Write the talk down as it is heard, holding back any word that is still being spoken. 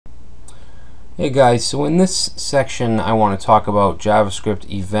Hey guys, so in this section I want to talk about JavaScript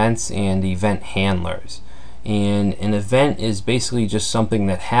events and event handlers. And an event is basically just something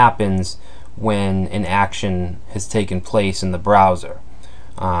that happens when an action has taken place in the browser.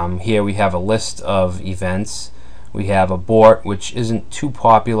 Here we have a list of events. We have abort, which isn't too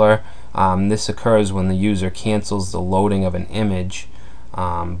popular. This occurs when the user cancels the loading of an image.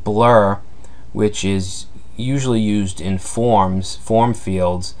 Blur, which is usually used in form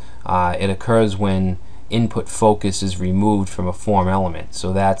fields. It occurs when input focus is removed from a form element.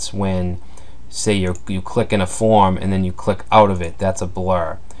 So that's when, say, you click in a form and then you click out of it. That's a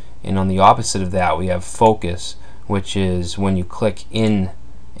blur. And on the opposite of that, we have focus, which is when you click in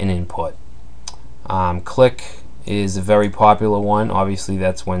an input. Click is a very popular one. Obviously,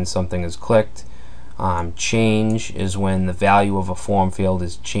 that's when something is clicked. Change is when the value of a form field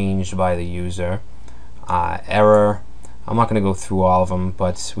is changed by the user. Error, I'm not going to go through all of them,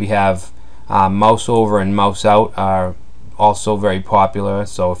 but we have mouse over and mouse out are also very popular.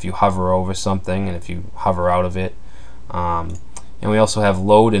 So if you hover over something and if you hover out of it, and we also have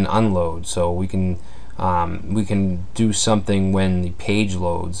load and unload. So we can do something when the page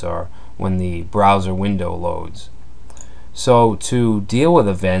loads or when the browser window loads. So to deal with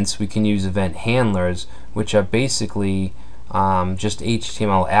events, we can use event handlers, which are basically just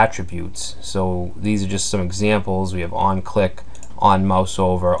HTML attributes. So these are just some examples. We have on click, on mouse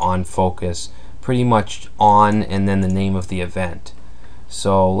over, on focus, pretty much on and then the name of the event.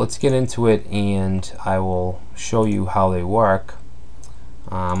 So let's get into it and I will show you how they work.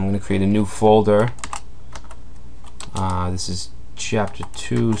 I'm going to create a new folder. This is chapter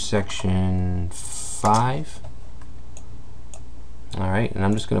 2 section 5. Alright, and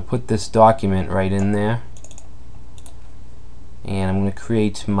I'm just going to put this document right in there. And I'm going to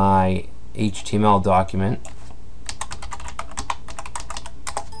create my HTML document.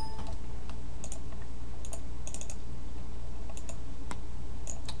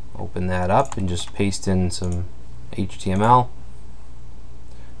 Open that up and just paste in some HTML.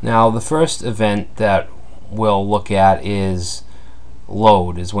 Now the first event that we'll look at is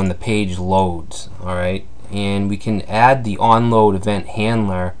load, is when the page loads. Alright, and we can add the onload event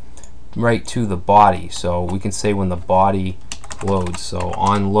handler right to the body. So we can say when the body loads, so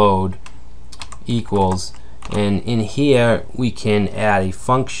on load equals, and in here we can add a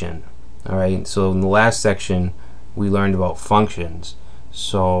function. Alright, so in the last section we learned about functions,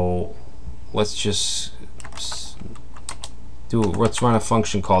 so let's just let's run a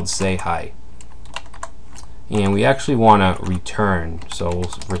function called say hi, and we actually want to return, so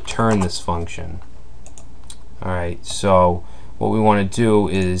we'll return this function. Alright, so what we want to do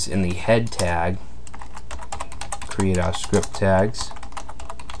is in the head tag create our script tags,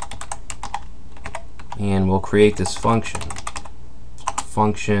 and we'll create this function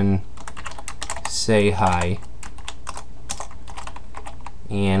say hi,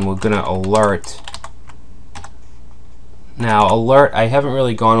 and we're gonna alert. Now alert, I haven't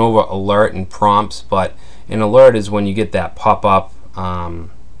really gone over alert and prompts, but an alert is when you get that pop-up.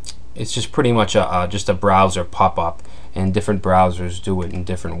 It's just pretty much just a browser pop-up, and different browsers do it in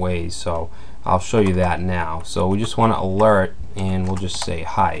different ways, so I'll show you that now. So we just want to alert, and we'll just say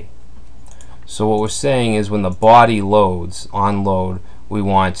hi. So what we're saying is when the body loads, on load, we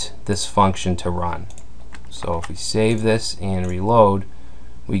want this function to run. So if we save this and reload,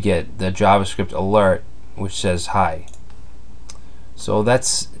 we get the JavaScript alert which says hi. So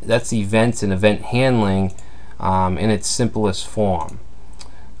that's events and event handling in its simplest form.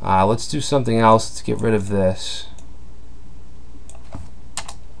 Let's do something else. Let's get rid of this.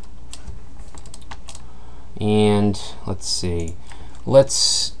 And let's see,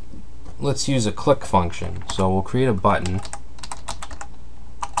 let's use a click function. So we'll create a button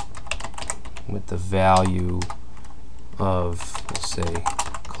with the value of, let's say,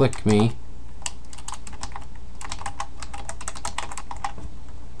 click me.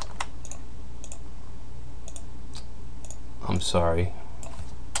 I'm sorry,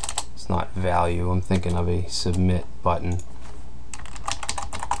 it's not value, I'm thinking of a submit button.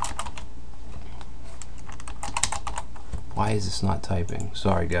 Why is this not typing?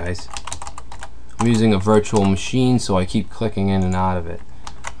 Sorry guys. I'm using a virtual machine, so I keep clicking in and out of it.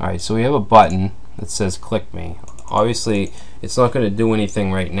 Alright, so we have a button that says click me. Obviously it's not going to do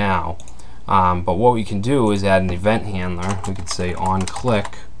anything right now, but what we can do is add an event handler. We could say on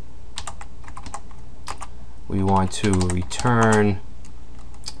click we want to return,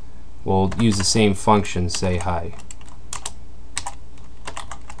 we'll use the same function, say hi.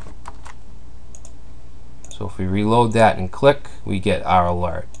 So if we reload that and click, we get our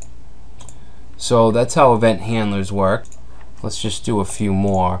alert. So that's how event handlers work. Let's just do a few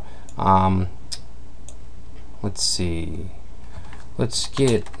more. let's see. Let's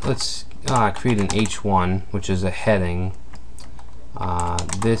create an H1, which is a heading.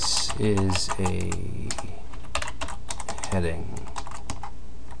 This is a heading.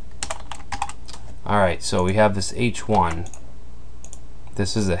 Alright, so we have this H1.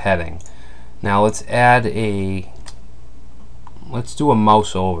 This is a heading. Now let's add let's do a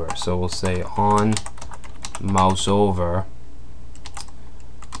mouse over. So we'll say on mouse over.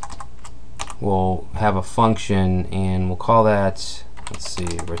 We'll have a function and we'll call that, let's see,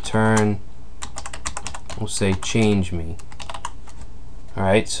 return. We'll say change me.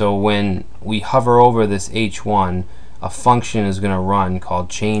 Alright, so when we hover over this H1, a function is going to run called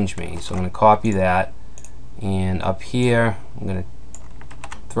change me. So I'm going to copy that, and up here I'm going to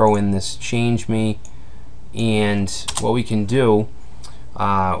throw in this change me, and what we can do,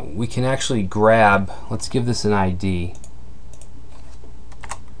 we can actually grab, let's give this an ID.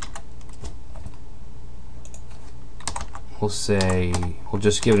 We'll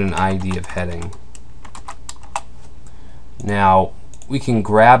just give it an ID of heading. Now we can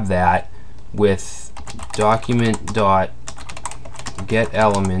grab that with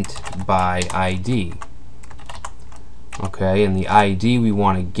document.getElement by ID. Okay, and the ID we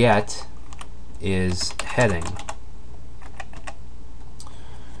want to get is heading.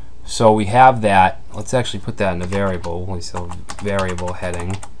 So we have that. Let's actually put that in a variable. We say variable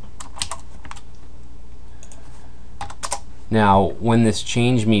heading. Now when this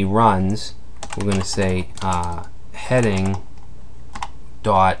change me runs, we're going to say heading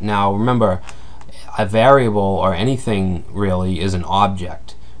dot. Now remember, a variable or anything really is an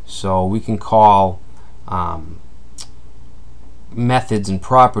object, so we can call methods and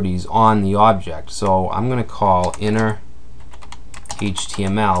properties on the object. So I'm going to call inner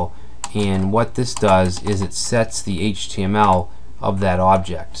HTML, and what this does is it sets the HTML of that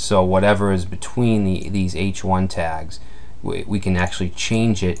object. So whatever is between these H1 tags, we can actually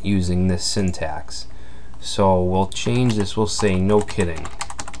change it using this syntax. So we'll change this, we'll say no kidding.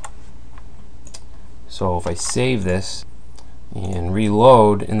 So if I save this and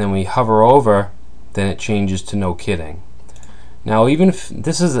reload and then we hover over, then it changes to no kidding. Now even if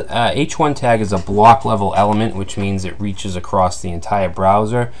this is H1 tag is a block level element, which means it reaches across the entire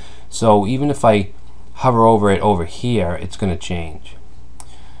browser. So even if I hover over it over here, it's going to change.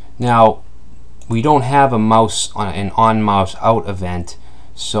 Now we don't have an on mouse out event,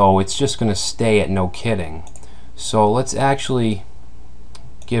 so it's just going to stay at no kidding. So let's actually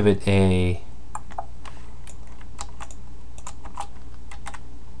give it a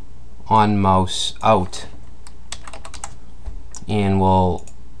on mouse out, and we'll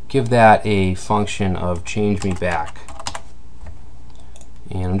give that a function of change me back.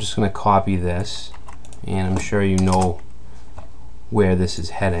 And I'm just going to copy this, and I'm sure you know where this is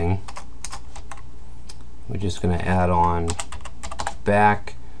heading. We're just going to add on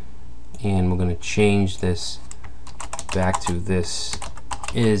back, and we're going to change this back to this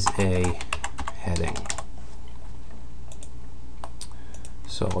is a heading.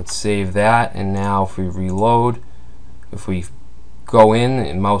 So let's save that, and now if we reload, if we go in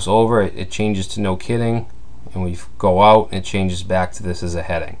and mouse over, it changes to no kidding, and we go out and it changes back to this as a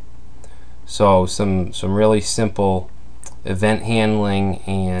heading. So some really simple event handling,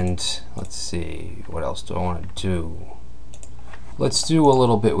 and let's see, what else do I want to do? Let's do a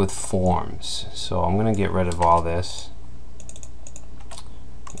little bit with forms. So I'm going to get rid of all this,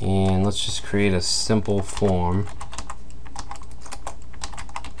 and let's just create a simple form,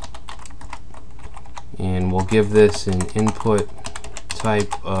 and we'll give this an input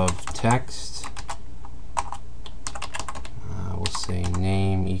type of text. We'll say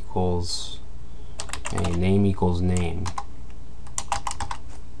name equals name.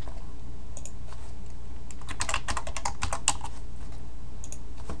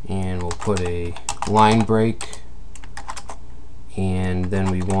 And we'll put a line break, and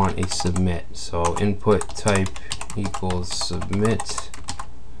then we want a submit. So input type equals submit,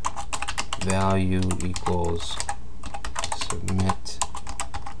 value equals submit.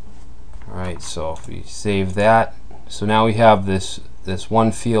 Alright, so if we save that, so now we have this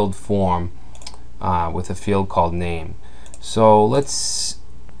one field form with a field called name. So let's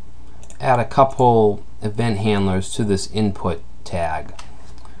add a couple event handlers to this input tag.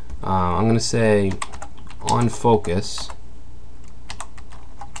 I'm going to say on focus,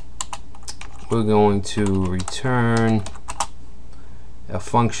 we're going to return a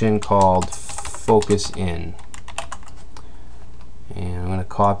function called focus in, and I'm going to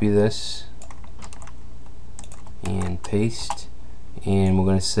copy this and paste, and we're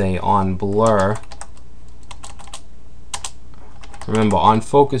going to say on blur, Remember, on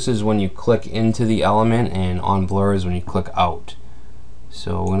focus is when you click into the element, and on blur is when you click out.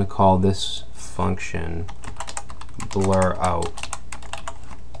 So we're going to call this function blur out.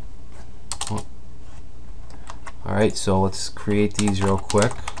 Alright, so let's create these real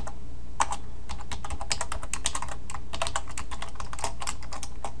quick.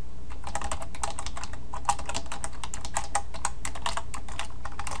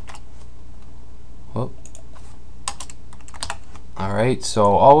 Alright, so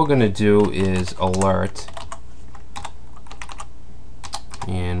all we're going to do is alert,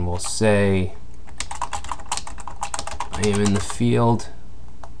 and we'll say I am in the field,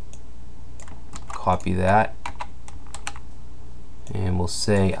 copy that, and we'll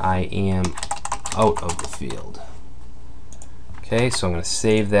say I am out of the field. Okay, so I'm going to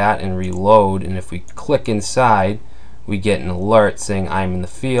save that and reload, and if we click inside we get an alert saying I'm in the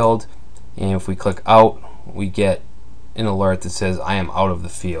field, and if we click out we get an alert that says I am out of the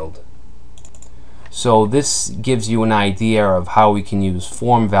field. So this gives you an idea of how we can use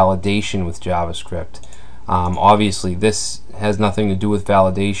form validation with JavaScript. Obviously this has nothing to do with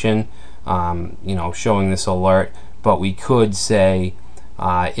validation, you know, showing this alert, but we could say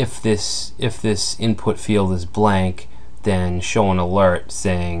if this input field is blank, then show an alert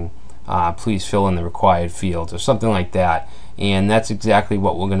saying please fill in the required fields or something like that. And that's exactly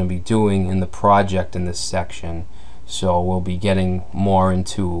what we're going to be doing in the project in this section. So we'll be getting more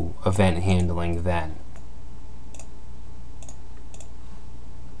into event handling then.